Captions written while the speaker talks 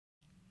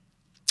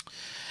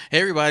Hey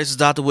everybody, this is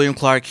Dr. William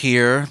Clark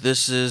here.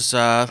 This is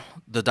the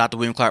Dr.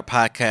 William Clark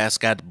podcast.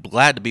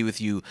 Glad to be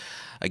with you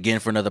again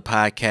for another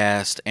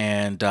podcast.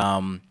 And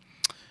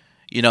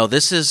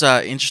this is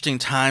an interesting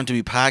time to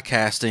be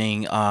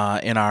podcasting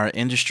in our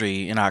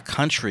industry, in our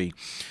country,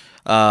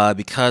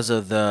 because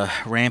of the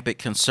rampant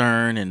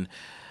concern and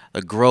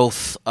the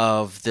growth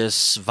of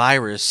this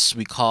virus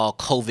we call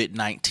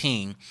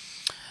COVID-19.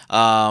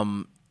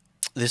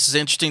 This is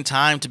an interesting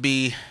time to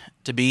be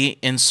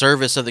in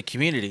service of the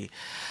community,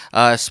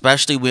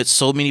 especially with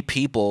so many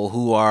people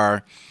who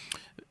are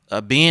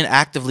being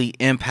actively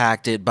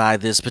impacted by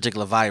this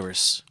particular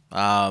virus.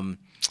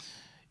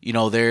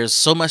 There's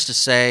so much to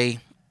say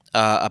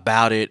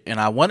about it, and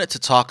I wanted to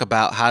talk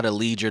about how to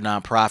lead your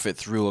nonprofit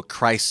through a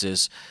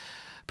crisis,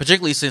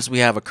 particularly since we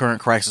have a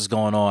current crisis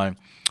going on.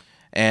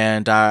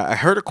 And I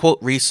heard a quote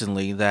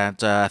recently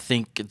that I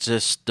think it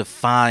just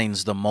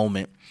defines the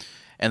moment.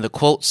 And the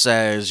quote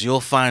says,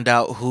 "You'll find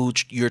out who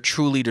your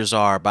true leaders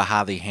are by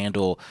how they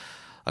handle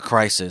a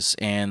crisis."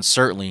 And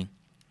certainly,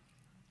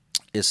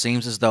 it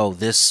seems as though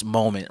this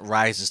moment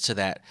rises to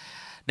that.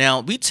 Now,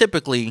 we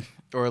typically,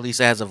 or at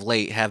least as of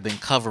late, have been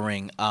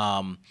covering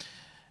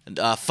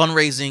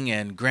fundraising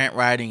and grant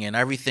writing and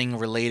everything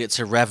related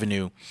to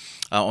revenue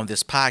on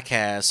this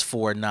podcast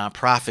for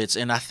nonprofits.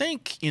 And I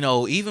think,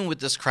 even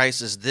with this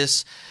crisis,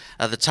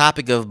 the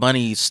topic of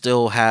money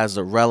still has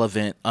a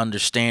relevant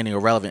understanding or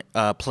relevant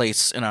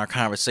place in our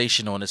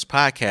conversation on this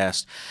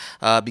podcast,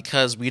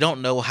 because we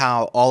don't know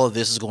how all of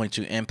this is going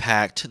to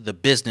impact the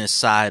business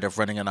side of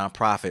running a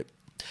nonprofit.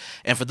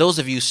 And for those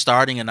of you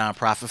starting a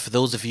nonprofit, for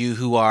those of you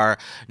who are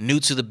new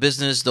to the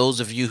business, those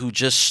of you who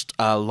just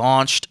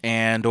launched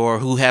or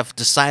who have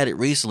decided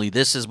recently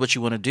this is what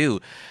you want to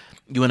do,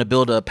 you want to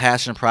build a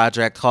passion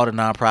project called a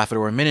nonprofit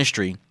or a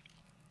ministry.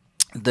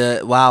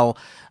 While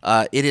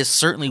it is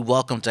certainly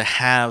welcome to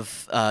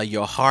have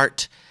your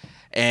heart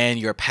and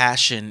your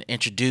passion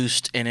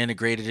introduced and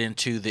integrated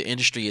into the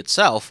industry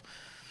itself,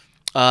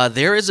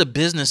 there is a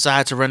business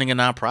side to running a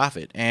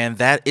nonprofit, and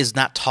that is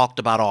not talked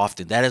about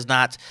often. That is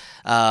not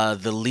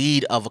the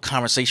lead of a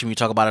conversation when you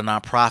talk about a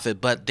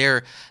nonprofit, but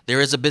there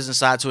is a business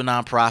side to a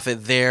nonprofit.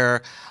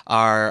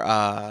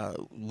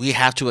 We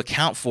have to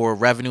account for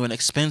revenue and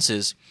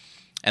expenses.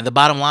 And the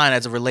bottom line,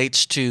 as it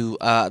relates to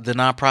the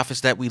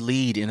nonprofits that we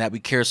lead and that we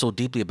care so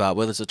deeply about,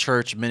 whether it's a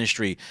church,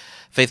 ministry,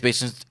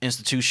 faith-based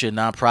institution,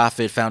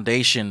 nonprofit,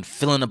 foundation,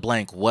 fill in the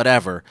blank,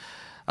 whatever,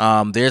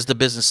 there's the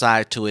business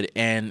side to it.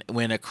 And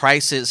when a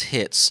crisis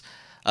hits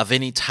of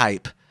any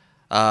type,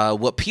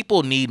 what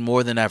people need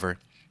more than ever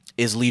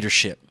is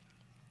leadership.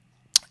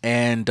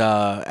 And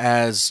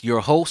as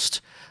your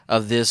host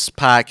of this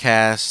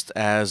podcast,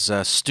 as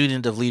a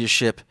student of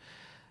leadership,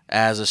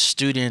 as a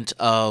student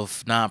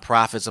of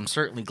nonprofits, I'm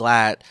certainly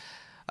glad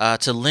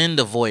to lend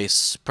a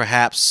voice,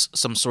 perhaps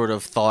some sort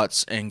of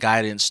thoughts and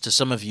guidance to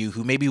some of you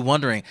who may be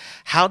wondering,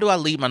 how do I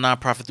lead my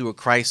nonprofit through a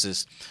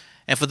crisis?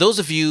 And for those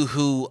of you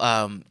who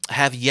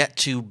have yet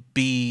to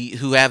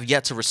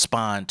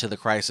respond to the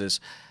crisis,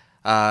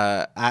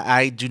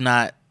 I do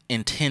not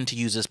intend to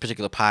use this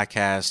particular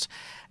podcast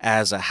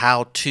as a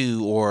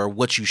how-to or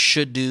what you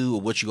should do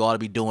or what you ought to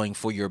be doing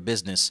for your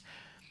business.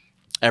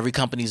 Every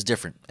company is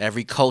different.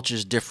 Every culture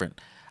is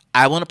different.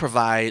 I want to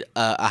provide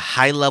a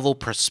high-level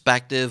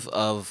perspective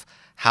of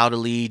how to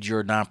lead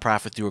your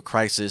nonprofit through a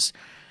crisis.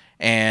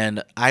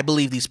 And I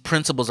believe these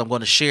principles I'm going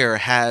to share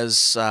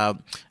has a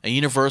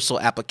universal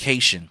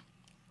application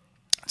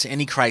to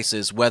any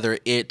crisis, whether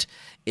it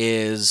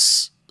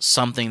is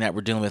something that we're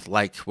dealing with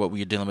like what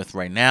we're dealing with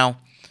right now,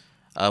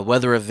 a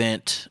weather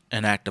event,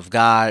 an act of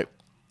God,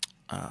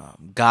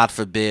 God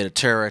forbid, a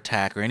terror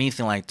attack, or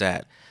anything like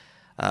that.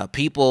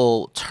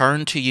 People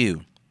turn to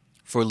you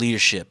for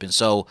leadership. And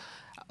so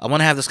I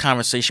want to have this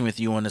conversation with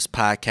you on this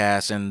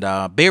podcast,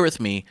 and bear with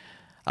me.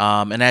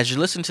 And as you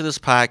listen to this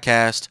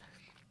podcast,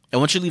 I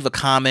want you to leave a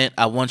comment.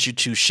 I want you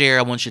to share.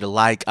 I want you to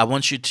like. I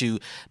want you to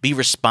be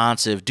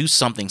responsive. Do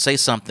something. Say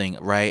something,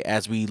 right,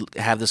 as we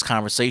have this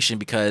conversation,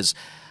 because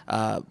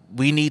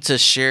we need to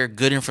share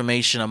good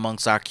information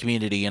amongst our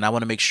community, and I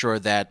want to make sure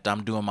that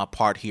I'm doing my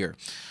part here.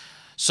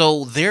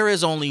 So there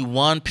is only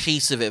one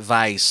piece of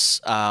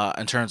advice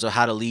in terms of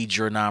how to lead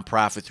your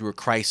nonprofit through a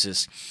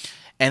crisis.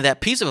 And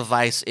that piece of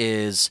advice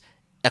is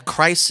a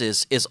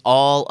crisis is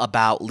all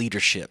about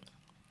leadership.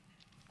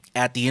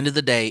 At the end of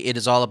the day, it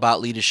is all about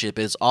leadership.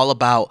 It is all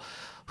about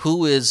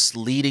who is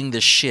leading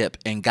the ship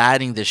and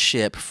guiding the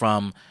ship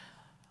from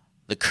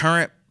the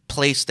current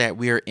place that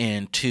we're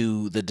in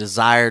to the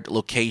desired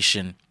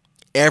location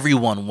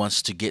everyone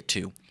wants to get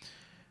to.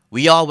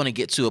 We all want to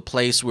get to a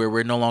place where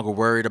we're no longer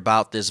worried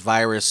about this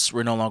virus.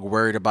 We're no longer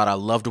worried about our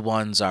loved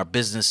ones, our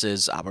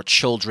businesses, our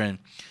children,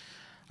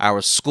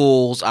 our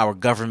schools, our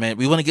government.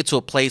 We want to get to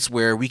a place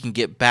where we can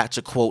get back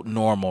to, quote,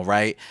 normal,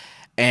 right?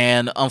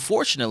 And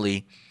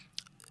unfortunately,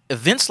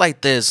 events like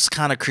this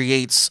kind of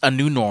creates a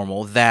new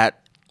normal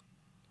that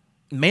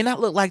may not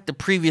look like the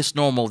previous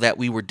normal that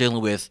we were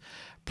dealing with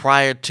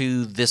prior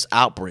to this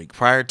outbreak,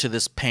 prior to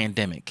this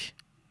pandemic.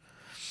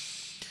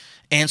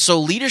 And so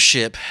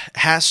leadership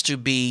has to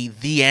be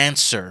the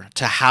answer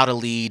to how to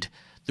lead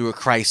through a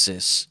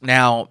crisis.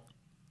 Now,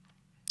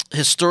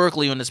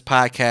 historically on this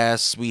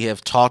podcast, we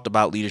have talked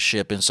about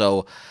leadership. And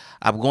so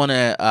I'm going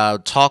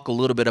to talk a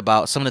little bit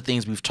about some of the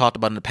things we've talked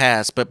about in the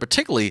past, but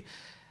particularly,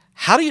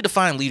 how do you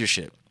define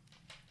leadership?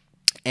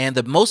 And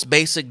the most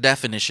basic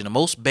definition, the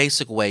most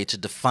basic way to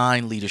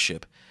define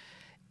leadership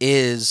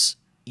is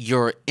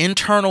your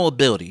internal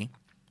ability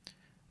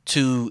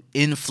to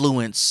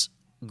influence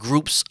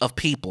groups of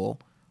people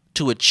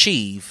to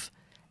achieve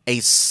a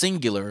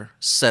singular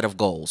set of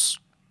goals.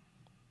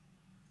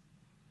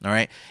 All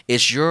right.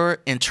 It's your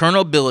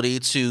internal ability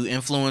to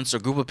influence a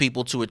group of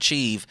people to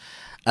achieve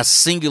a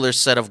singular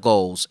set of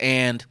goals.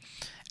 And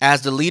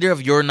as the leader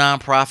of your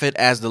nonprofit,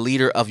 as the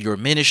leader of your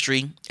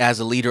ministry, as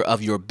the leader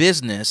of your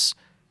business,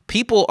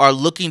 people are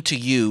looking to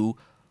you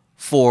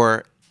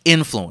for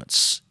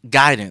influence,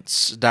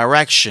 guidance,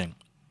 direction.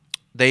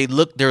 They're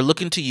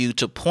looking to you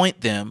to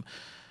point them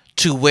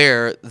to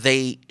where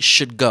they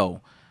should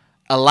go.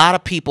 A lot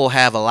of people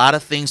have a lot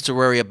of things to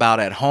worry about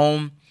at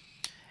home,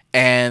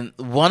 and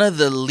one of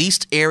the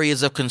least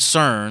areas of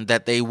concern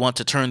that they want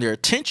to turn their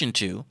attention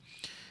to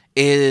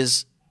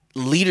is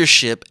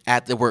leadership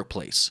at the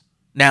workplace.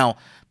 Now,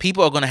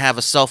 people are going to have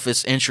a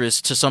selfish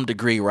interest to some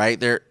degree,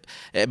 right?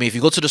 If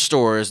you go to the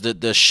stores,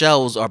 the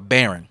shelves are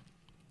barren.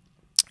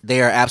 They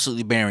are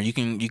absolutely barren. You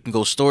can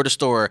go store to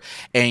store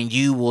and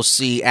you will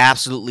see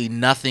absolutely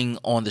nothing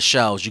on the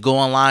shelves. You go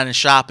online and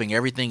shopping,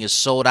 everything is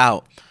sold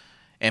out,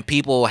 and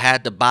people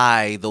had to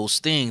buy those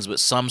things with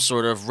some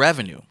sort of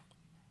revenue,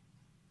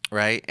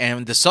 right?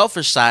 And the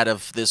selfish side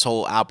of this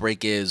whole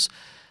outbreak is,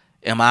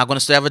 am I going to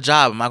still have a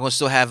job? Am I going to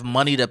still have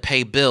money to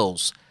pay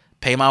bills,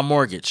 pay my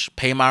mortgage,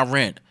 pay my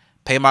rent,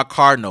 pay my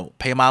car note,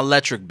 pay my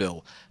electric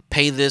bill,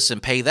 pay this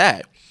and pay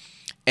that?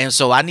 And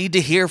so I need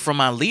to hear from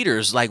my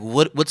leaders, like,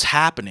 what's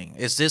happening?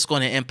 Is this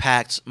going to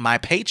impact my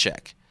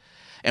paycheck?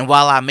 And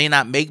while I may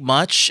not make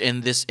much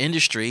in this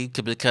industry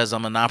because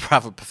I'm a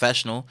nonprofit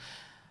professional,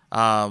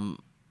 can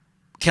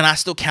I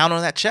still count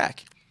on that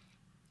check?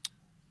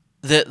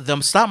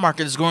 The stock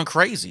market is going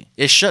crazy.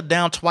 It shut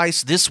down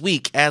twice this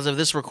week as of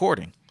this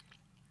recording.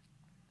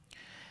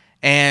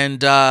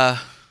 And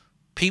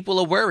people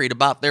are worried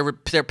about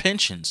their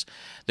pensions,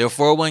 their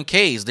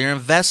 401ks, their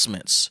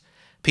investments.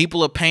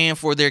 People are paying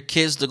for their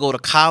kids to go to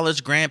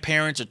college.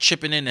 Grandparents are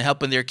chipping in and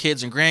helping their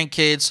kids and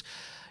grandkids.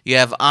 You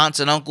have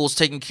aunts and uncles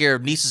taking care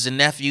of nieces and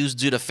nephews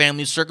due to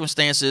family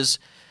circumstances.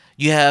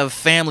 You have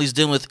families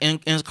dealing with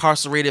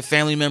incarcerated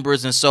family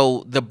members, and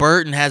so the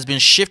burden has been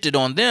shifted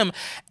on them.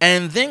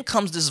 And then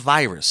comes this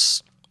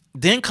virus.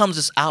 Then comes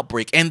this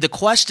outbreak, and the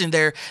question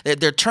that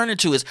they're turning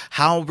to is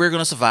how we're going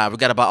to survive. We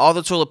got to buy all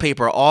the toilet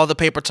paper, all the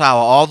paper towel,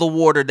 all the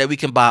water that we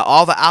can buy,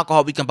 all the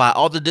alcohol we can buy,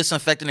 all the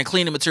disinfectant and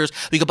cleaning materials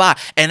we can buy.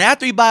 And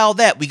after we buy all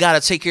that, we got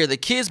to take care of the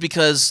kids,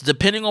 because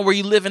depending on where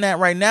you're living at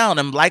right now, and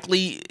I'm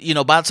likely,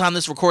 by the time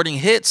this recording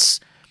hits,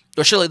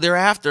 or shortly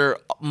thereafter,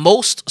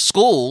 most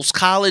schools,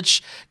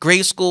 college,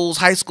 grade schools,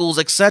 high schools,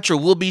 etc.,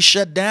 will be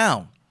shut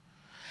down.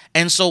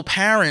 And so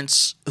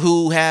parents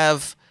who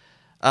have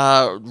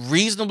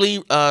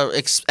reasonable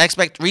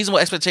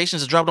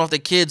expectations of dropping off their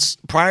kids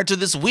prior to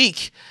this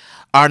week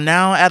are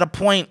now at a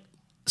point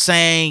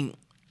saying,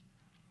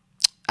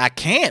 I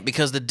can't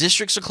because the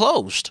districts are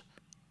closed.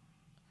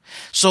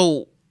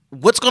 So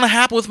what's going to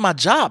happen with my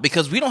job?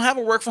 Because we don't have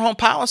a work from home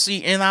policy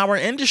in our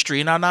industry,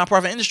 in our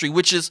nonprofit industry,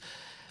 which is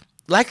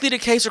likely the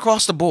case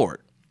across the board.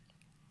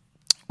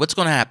 What's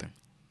going to happen?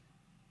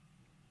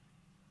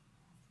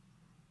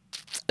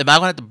 Am I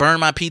going to have to burn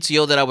my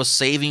PTO that I was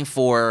saving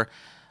for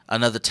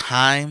another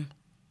time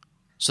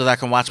so that I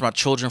can watch my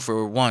children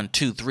for 1,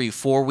 2, 3,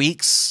 4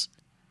 weeks?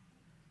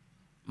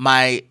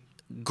 My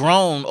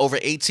grown over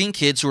 18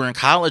 kids who are in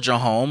college are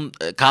home.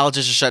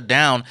 Colleges are shut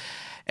down.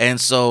 And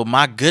so,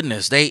 my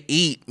goodness, they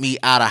eat me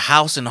out of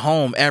house and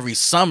home every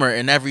summer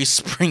and every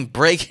spring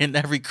break and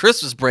every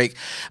Christmas break.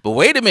 But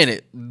wait a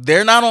minute,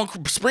 they're not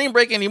on spring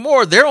break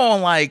anymore. They're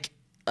on like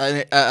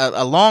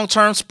a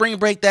long-term spring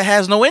break that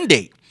has no end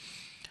date.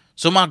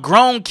 So my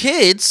grown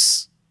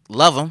kids,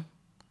 love them,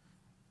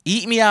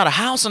 eat me out of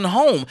house and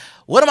home.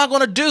 What am I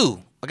going to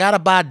do? I got to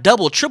buy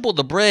double, triple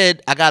the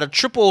bread. I got to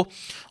triple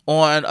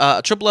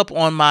up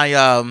on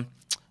my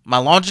my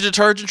laundry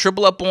detergent,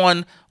 triple up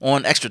on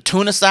extra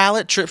tuna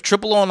salad,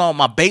 triple on all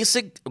my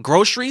basic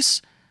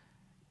groceries.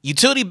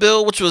 Utility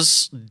bill, which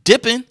was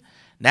dipping,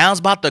 now it's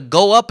about to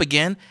go up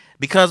again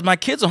because my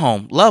kids are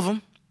home. Love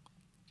them.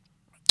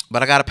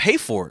 But I got to pay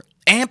for it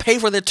and pay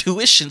for their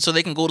tuition so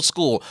they can go to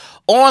school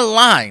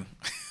online.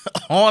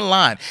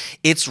 Online.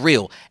 It's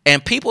real.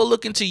 And people are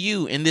looking to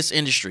you in this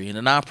industry, in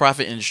the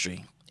nonprofit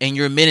industry, in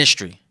your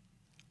ministry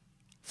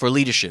for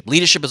leadership.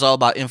 Leadership is all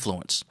about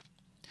influence.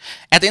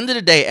 At the end of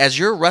the day, as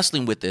you're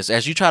wrestling with this,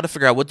 as you try to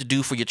figure out what to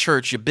do for your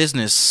church, your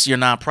business, your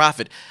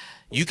nonprofit,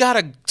 you got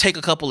to take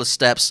a couple of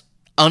steps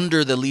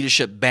under the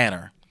leadership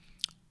banner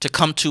to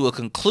come to a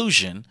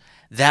conclusion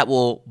that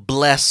will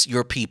bless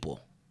your people.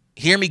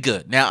 Hear me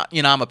good. Now,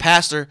 I'm a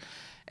pastor,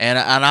 and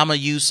I'm going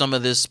to use some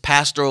of this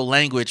pastoral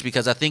language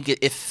because I think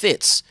it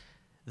fits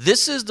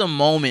This is the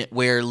moment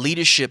where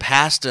leadership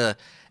has to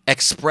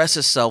express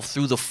itself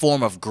through the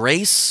form of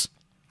grace,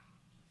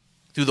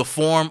 through the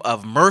form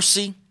of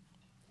mercy,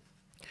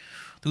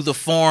 through the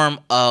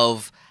form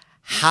of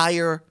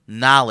higher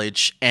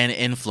knowledge and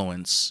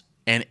influence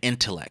and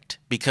intellect.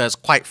 Because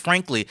quite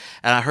frankly,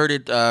 and I heard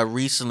it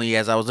recently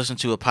as I was listening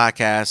to a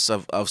podcast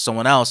of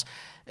someone else,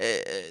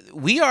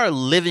 we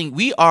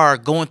are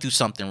going through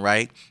something,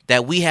 right,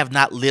 that we have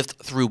not lived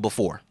through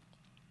before.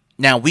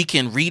 Now, we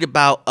can read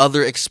about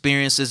other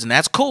experiences, and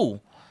that's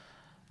cool,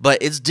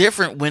 but it's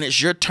different when it's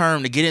your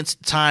turn to get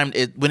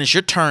into when it's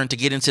your turn to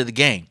get into the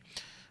game.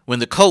 When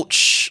the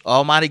coach,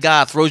 Almighty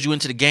God, throws you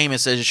into the game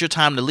and says it's your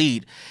time to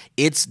lead,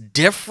 it's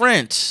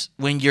different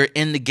when you're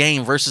in the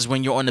game versus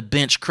when you're on the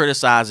bench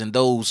criticizing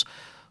those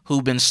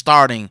who've been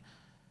starting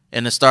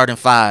in the starting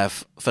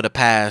five for the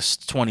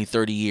past 20,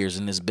 30 years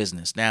in this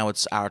business. Now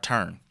it's our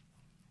turn.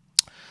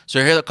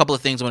 So here are a couple of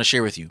things I want to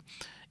share with you.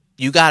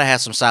 You got to have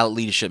some solid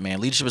leadership,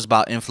 man. Leadership is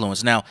about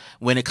influence. Now,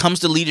 when it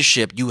comes to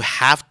leadership, you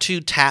have to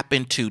tap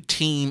into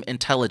team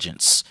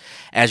intelligence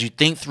as you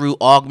think through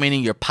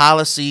augmenting your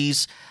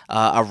policies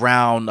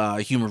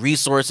around human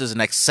resources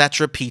and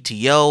etc.,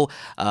 PTO,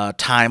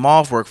 time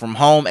off, work from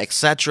home,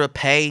 etc.,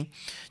 pay.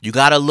 You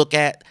got to look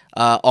at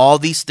all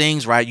these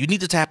things, right? You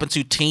need to tap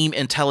into team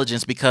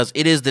intelligence because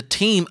it is the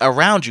team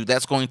around you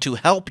that's going to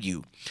help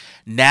you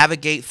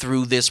navigate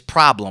through this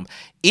problem.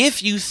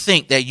 If you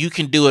think that you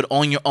can do it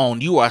on your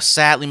own, you are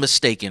sadly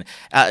mistaken.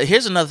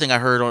 Here's another thing I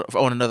heard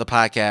on another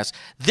podcast.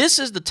 This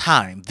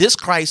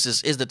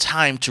crisis is the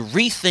time to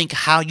rethink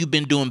how you've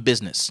been doing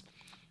business.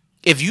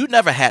 If you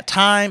never had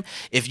time,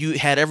 if you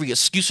had every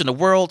excuse in the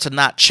world to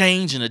not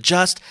change and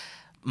adjust,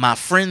 my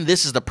friend,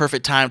 this is the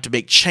perfect time to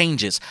make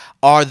changes.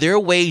 Are there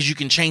ways you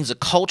can change the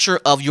culture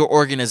of your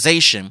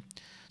organization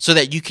so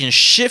that you can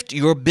shift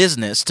your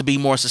business to be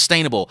more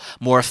sustainable,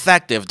 more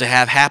effective, to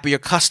have happier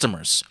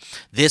customers?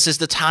 This is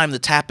the time to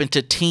tap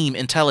into team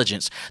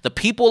intelligence. The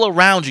people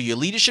around you, your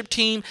leadership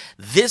team,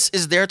 this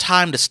is their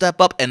time to step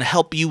up and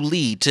help you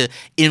lead, to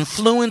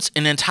influence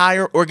an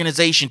entire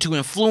organization, to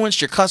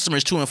influence your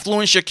customers, to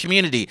influence your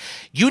community.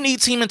 You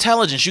need team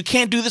intelligence. You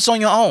can't do this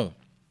on your own.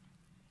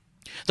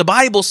 The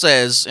Bible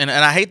says, and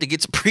I hate to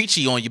get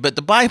preachy on you, but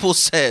the Bible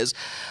says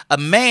a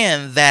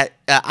man that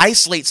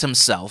isolates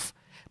himself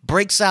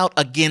breaks out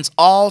against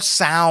all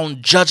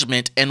sound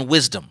judgment and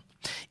wisdom.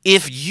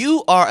 If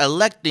you are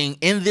electing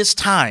in this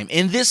time,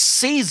 in this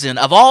season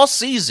of all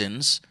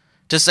seasons,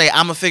 to say,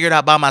 I'm going to figure it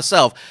out by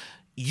myself,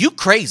 you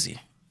crazy.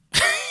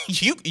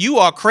 You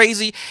are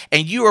crazy,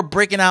 and you are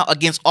breaking out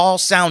against all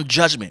sound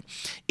judgment.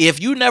 If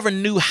you never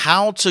knew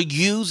how to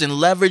use and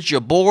leverage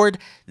your board,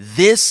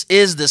 this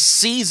is the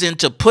season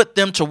to put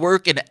them to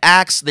work and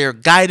ask their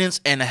guidance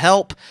and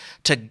help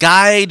to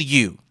guide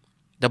you.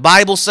 The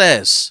Bible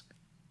says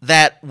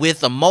that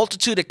with a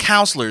multitude of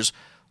counselors,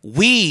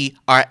 we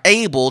are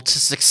able to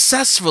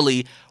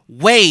successfully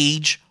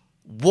wage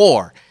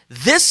war.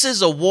 This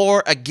is a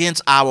war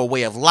against our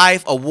way of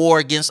life, a war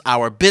against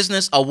our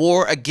business, a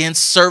war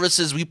against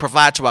services we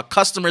provide to our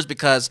customers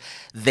because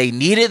they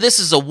need it. This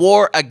is a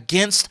war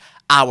against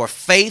our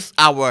faith,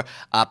 our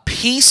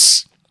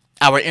peace,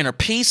 our inner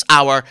peace,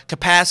 our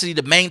capacity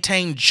to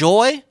maintain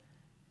joy.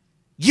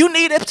 You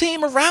need a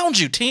team around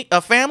you,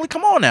 a family.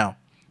 Come on now.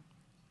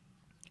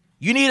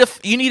 You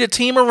need a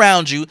team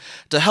around you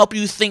to help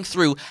you think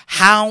through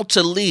how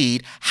to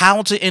lead,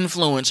 how to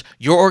influence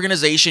your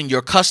organization,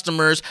 your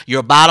customers,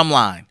 your bottom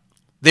line.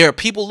 There are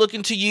people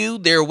looking to you.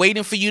 They're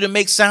waiting for you to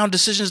make sound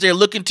decisions. They're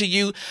looking to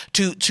you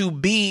to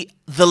be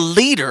the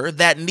leader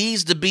that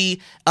needs to be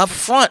up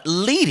front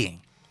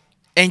leading.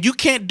 And you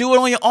can't do it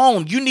on your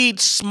own. You need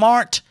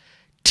smart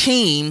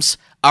teams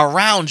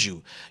around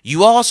you.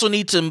 You also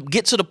need to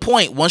get to the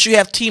point, once you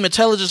have team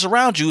intelligence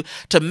around you,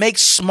 to make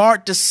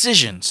smart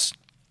decisions.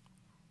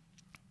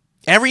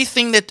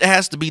 Everything that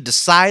has to be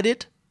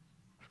decided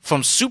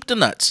from soup to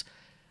nuts,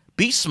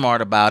 be smart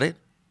about it.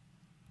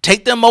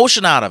 Take the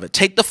emotion out of it.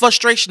 Take the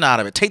frustration out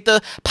of it. Take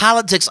the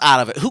politics out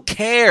of it. Who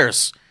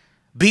cares?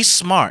 Be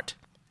smart.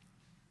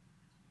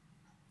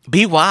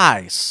 Be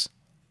wise.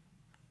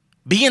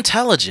 Be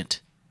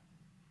intelligent.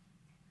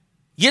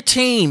 Your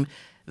team,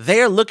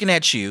 they're looking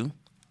at you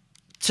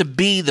to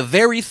be the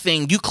very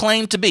thing you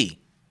claim to be,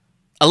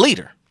 a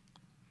leader.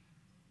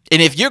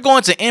 And if you're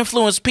going to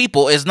influence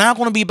people, it's not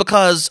going to be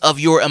because of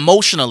your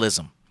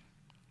emotionalism.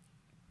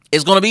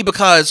 It's going to be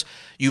because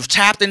you've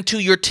tapped into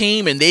your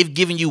team and they've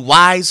given you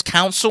wise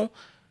counsel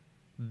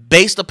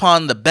based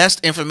upon the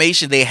best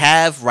information they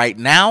have right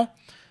now,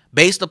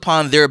 based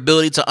upon their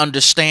ability to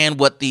understand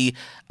what the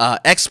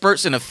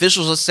experts and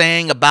officials are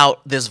saying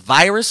about this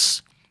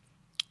virus.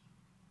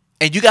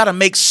 And you got to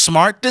make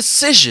smart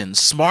decisions,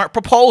 smart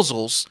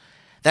proposals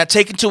that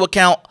take into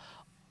account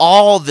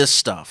all this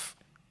stuff.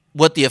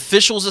 What the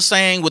officials are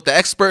saying, what the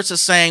experts are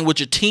saying, what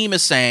your team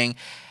is saying,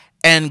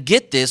 and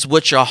get this,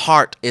 what your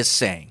heart is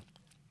saying.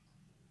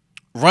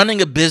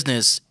 Running a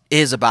business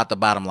is about the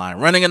bottom line.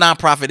 Running a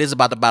nonprofit is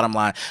about the bottom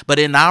line. But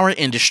in our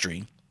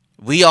industry,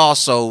 we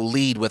also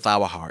lead with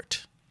our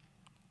heart.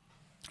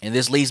 And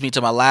this leads me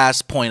to my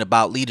last point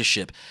about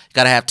leadership. You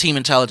got to have team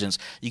intelligence.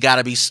 You got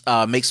to be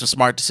make some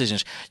smart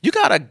decisions. You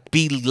got to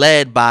be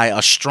led by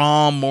a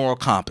strong moral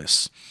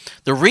compass.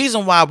 The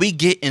reason why we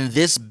get in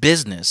this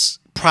business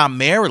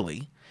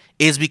primarily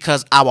is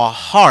because our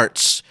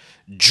hearts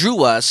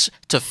drew us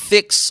to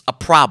fix a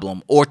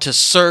problem or to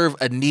serve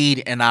a need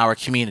in our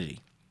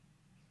community.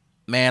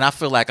 Man, I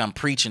feel like I'm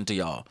preaching to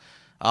y'all.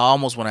 I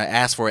almost want to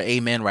ask for an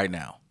amen right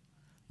now.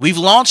 We've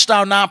launched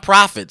our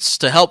nonprofits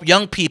to help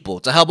young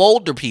people, to help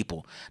older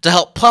people, to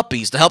help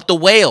puppies, to help the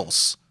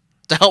whales,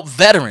 to help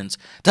veterans,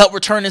 to help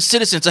returning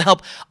citizens, to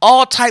help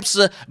all types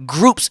of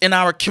groups in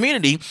our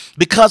community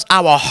because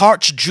our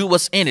hearts drew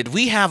us in it.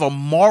 We have a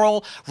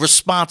moral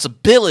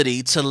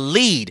responsibility to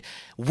lead.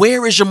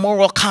 Where is your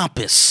moral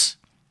compass?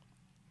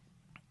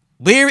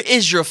 Where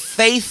is your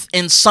faith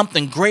in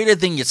something greater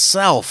than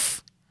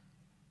yourself?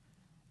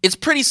 It's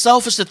pretty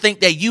selfish to think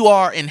that you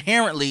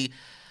inherently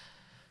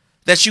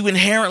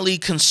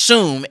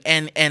consume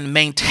and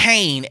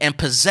maintain and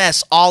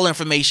possess all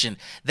information.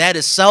 That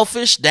is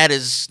selfish. That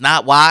is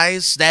not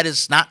wise. That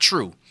is not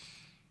true.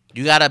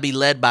 You got to be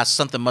led by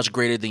something much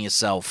greater than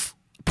yourself.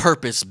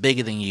 Purpose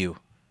bigger than you.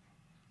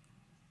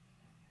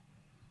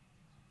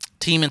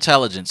 Team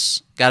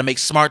intelligence. Got to make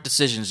smart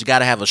decisions. You got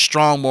to have a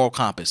strong moral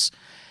compass.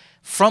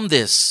 From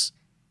this,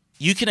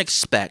 you can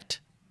expect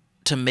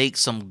to make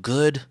some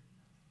good,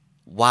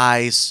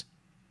 wise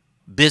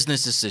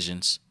business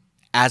decisions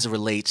as it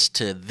relates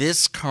to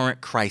this current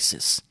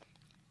crisis.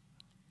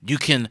 You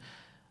can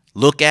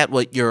look at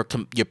what your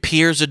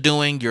peers are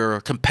doing,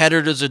 your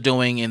competitors are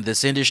doing in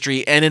this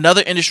industry and in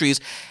other industries,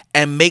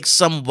 and make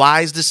some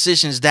wise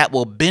decisions that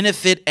will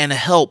benefit and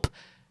help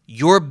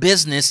your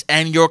business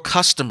and your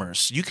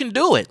customers. You can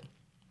do it.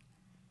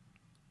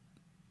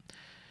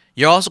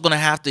 You're also going to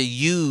have to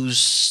use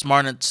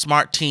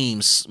smart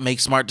teams, make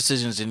smart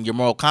decisions in your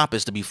moral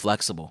compass to be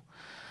flexible.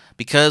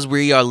 Because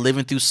we are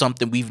living through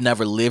something we've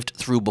never lived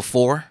through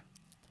before,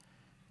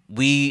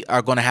 we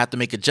are going to have to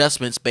make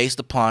adjustments based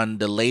upon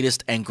the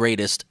latest and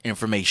greatest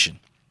information.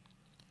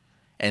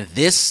 And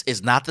this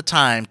is not the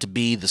time to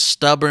be the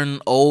stubborn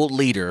old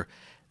leader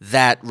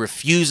that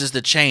refuses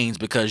to change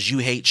because you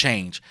hate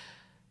change.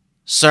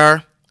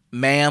 Sir,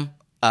 ma'am,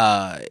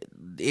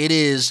 it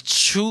is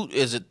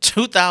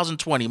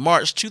 2020,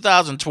 March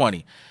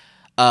 2020.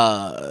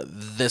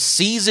 The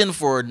season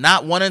for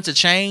not wanting to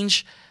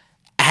change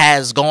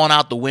has gone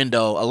out the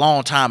window a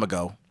long time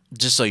ago,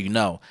 just so you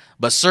know.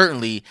 But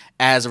certainly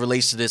as it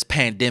relates to this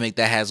pandemic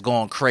that has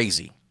gone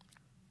crazy,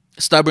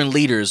 stubborn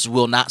leaders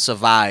will not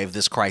survive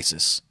this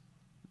crisis.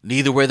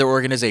 Neither will their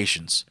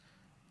organizations.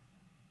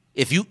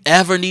 If you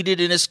ever needed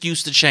an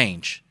excuse to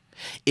change,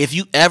 if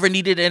you ever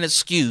needed an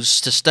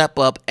excuse to step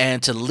up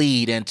and to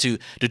lead and to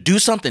do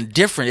something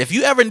different, if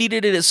you ever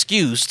needed an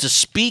excuse to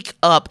speak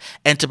up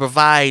and to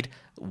provide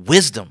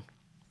wisdom,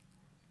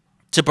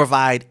 to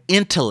provide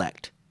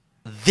intellect,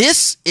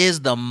 this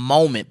is the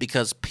moment,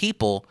 because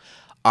people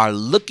are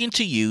looking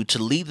to you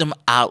to lead them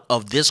out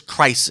of this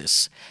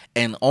crisis,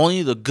 and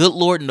only the good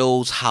Lord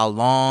knows how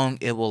long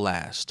it will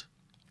last.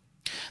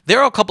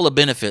 There are a couple of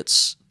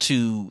benefits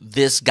to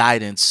this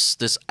guidance,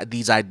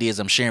 these ideas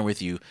I'm sharing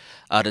with you,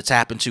 to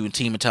tap into in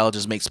team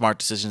intelligence, make smart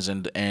decisions,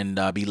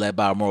 and be led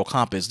by a moral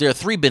compass. There are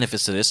three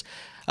benefits to this.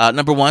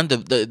 Number one,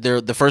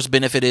 the first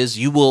benefit is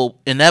you will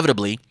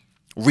inevitably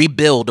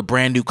rebuild a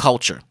brand new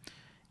culture.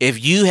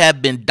 If you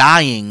have been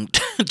dying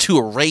to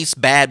erase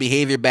bad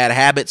behavior, bad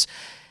habits,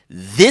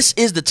 this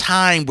is the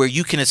time where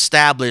you can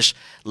establish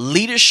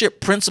leadership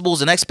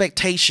principles and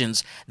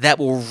expectations that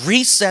will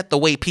reset the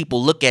way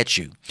people look at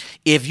you.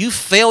 If you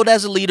failed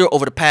as a leader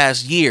over the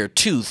past year,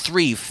 2,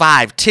 3,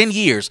 5, 10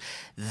 years,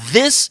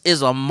 this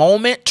is a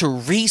moment to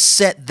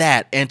reset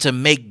that and to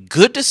make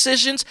good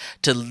decisions,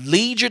 to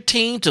lead your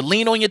team, to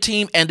lean on your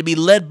team, and to be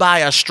led by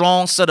a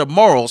strong set of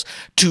morals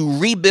to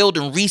rebuild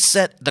and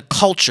reset the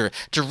culture,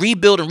 to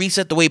rebuild and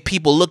reset the way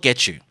people look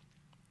at you.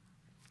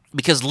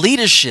 Because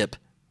leadership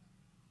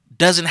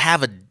doesn't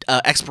have an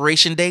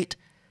expiration date.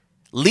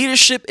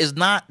 Leadership is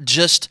not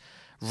just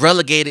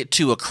relegated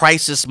to a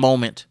crisis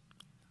moment.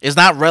 It's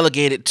not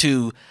relegated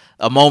to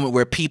a moment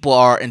where people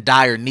are in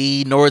dire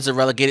need, nor is it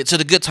relegated to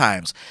the good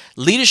times.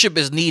 Leadership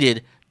is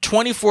needed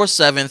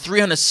 24/7,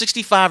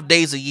 365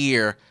 days a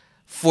year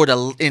for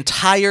the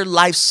entire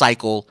life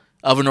cycle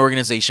of an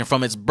organization,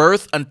 from its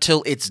birth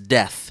until its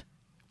death.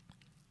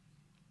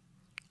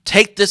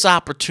 Take this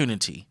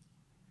opportunity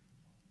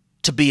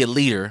to be a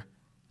leader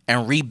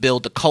and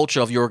rebuild the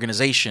culture of your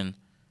organization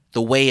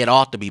the way it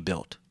ought to be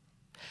built.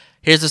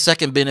 Here's the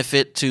second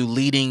benefit to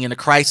leading in a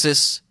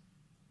crisis.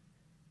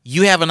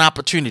 You have an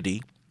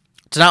opportunity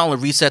to not only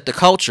reset the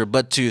culture,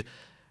 but to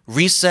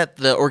reset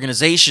the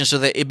organization so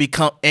that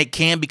it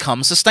can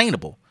become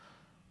sustainable.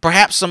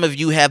 Perhaps some of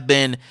you have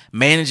been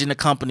managing the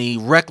company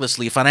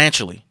recklessly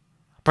financially.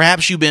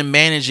 Perhaps you've been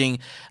managing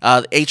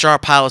HR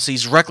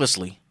policies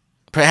recklessly.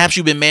 Perhaps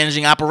you've been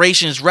managing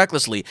operations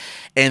recklessly,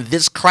 and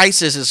this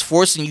crisis is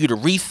forcing you to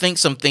rethink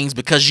some things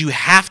because you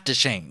have to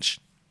change,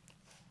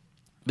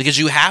 because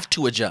you have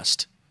to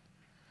adjust.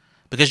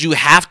 because you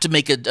have to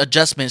make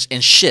adjustments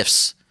and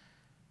shifts.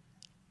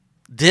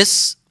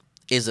 This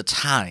is a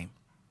time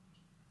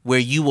where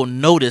you will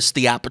notice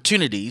the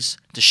opportunities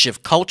to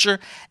shift culture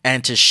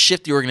and to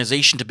shift the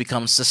organization to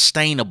become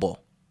sustainable,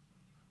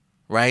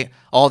 right?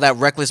 All that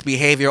reckless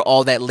behavior,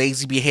 all that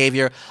lazy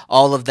behavior,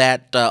 all of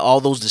that, all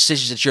those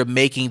decisions that you're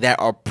making that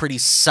are pretty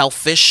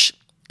selfish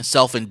and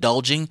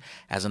self-indulging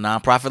as a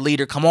nonprofit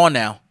leader. Come on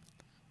now.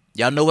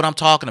 Y'all know what I'm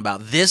talking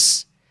about.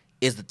 This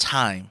is the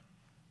time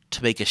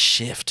to make a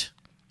shift.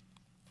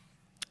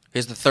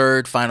 Here's the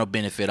third final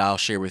benefit I'll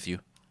share with you.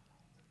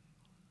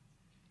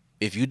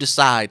 If you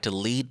decide to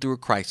lead through a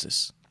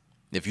crisis,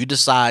 if you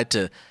decide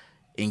to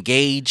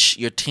engage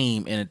your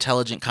team in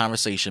intelligent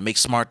conversation, make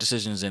smart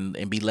decisions,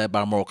 and be led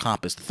by a moral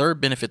compass, the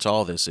third benefit to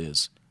all this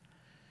is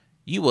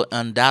you will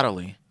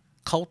undoubtedly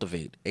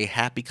cultivate a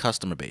happy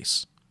customer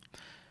base.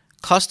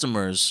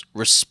 Customers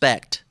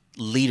respect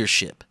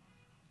leadership.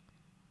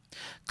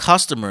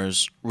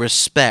 Customers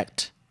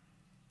respect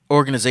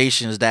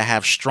organizations that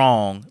have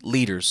strong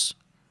leaders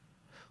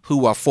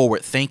who are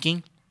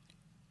forward-thinking,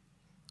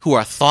 who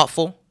are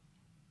thoughtful,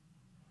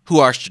 who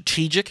are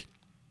strategic,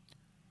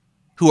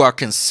 who are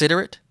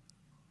considerate,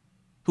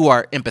 who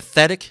are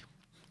empathetic,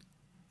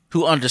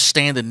 who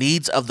understand the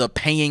needs of the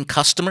paying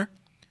customer,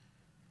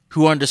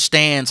 who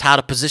understands how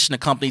to position a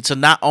company to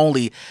not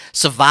only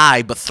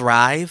survive but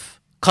thrive.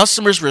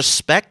 Customers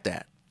respect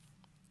that.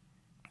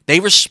 They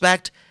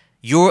respect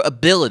your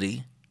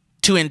ability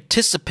to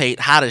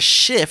anticipate how to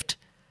shift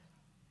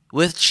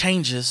with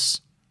changes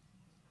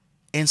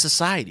in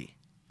society.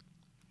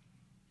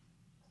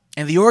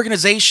 And the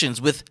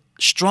organizations with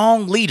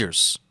strong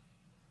leaders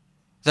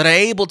that are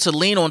able to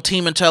lean on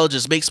team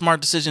intelligence, make smart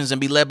decisions, and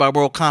be led by a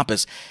moral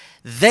compass,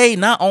 they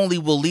not only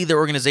will lead their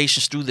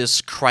organizations through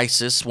this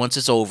crisis once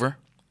it's over,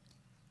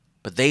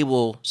 but they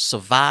will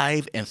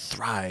survive and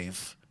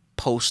thrive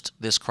post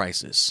this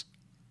crisis.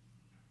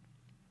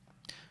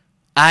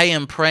 I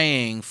am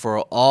praying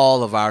for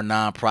all of our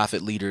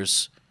nonprofit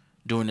leaders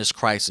during this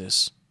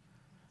crisis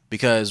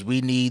because we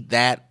need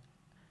that.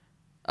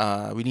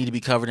 We need to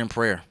be covered in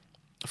prayer,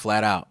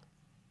 flat out.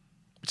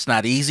 It's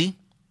not easy.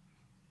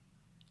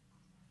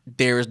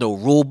 There is no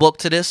rule book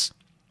to this.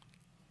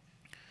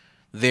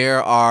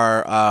 There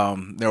are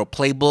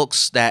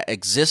playbooks that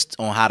exist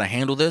on how to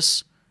handle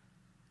this.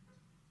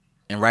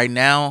 And right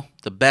now,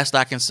 the best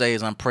I can say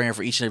is I'm praying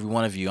for each and every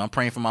one of you. I'm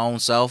praying for my own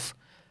self,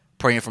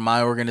 praying for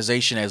my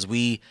organization as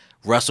we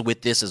wrestle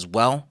with this as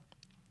well.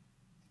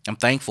 I'm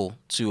thankful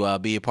to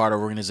be a part of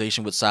an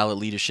organization with solid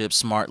leadership,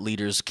 smart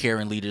leaders,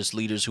 caring leaders,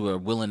 leaders who are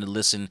willing to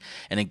listen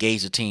and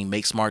engage the team,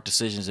 make smart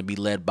decisions, and be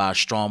led by a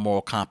strong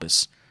moral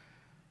compass.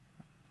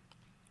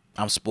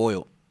 I'm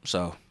spoiled,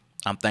 so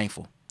I'm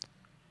thankful.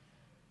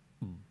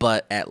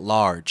 But at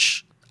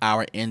large,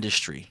 our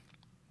industry,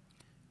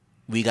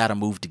 we got to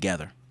move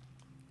together.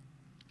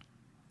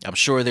 I'm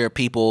sure there are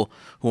people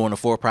who are on the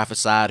for-profit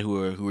side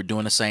who are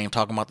doing the same,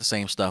 talking about the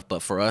same stuff.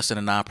 But for us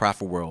in the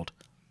nonprofit world,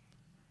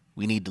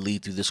 we need to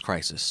lead through this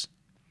crisis.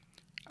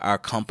 Our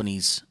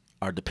companies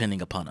are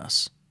depending upon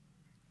us.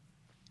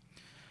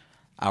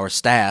 Our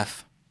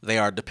staff, they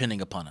are depending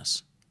upon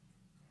us.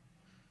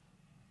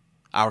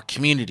 Our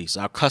communities,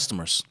 our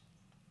customers,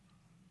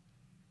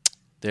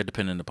 they're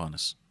dependent upon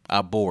us.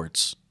 Our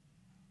boards,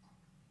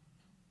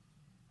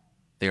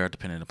 they are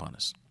dependent upon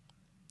us.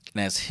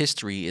 And as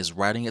history is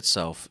writing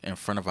itself in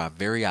front of our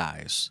very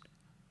eyes,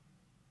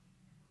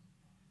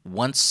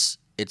 once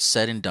it's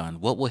said and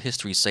done, what will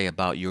history say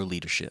about your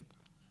leadership?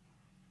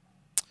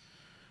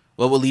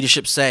 What will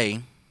leadership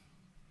say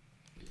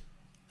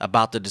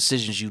about the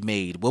decisions you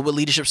made? What would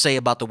leadership say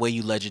about the way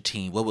you led your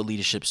team? What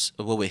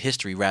would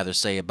history rather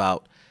say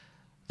about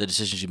the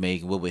decisions you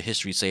make? What would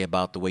history say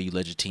about the way you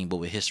led your team?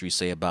 What would history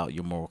say about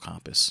your moral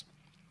compass?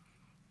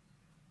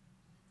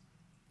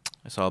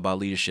 It's all about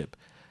leadership.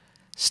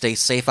 Stay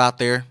safe out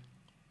there.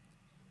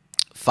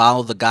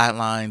 Follow the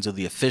guidelines of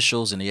the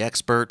officials and the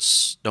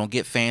experts. Don't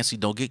get fancy.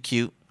 Don't get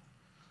cute.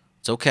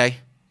 It's okay.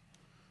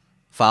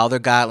 Follow their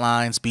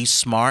guidelines. Be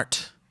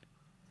smart.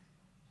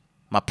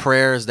 My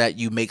prayer is that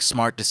you make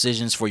smart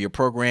decisions for your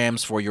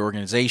programs, for your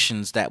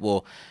organizations that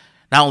will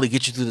not only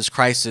get you through this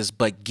crisis,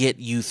 but get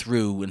you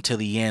through until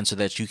the end so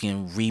that you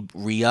can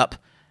re-up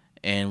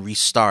and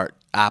restart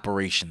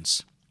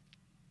operations.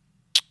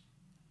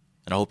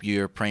 And I hope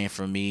you're praying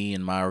for me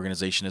and my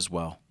organization as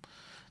well.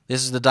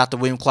 This is the Dr.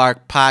 William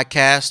Clark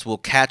Podcast. We'll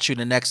catch you in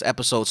the next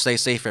episode. Stay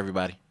safe,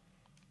 everybody.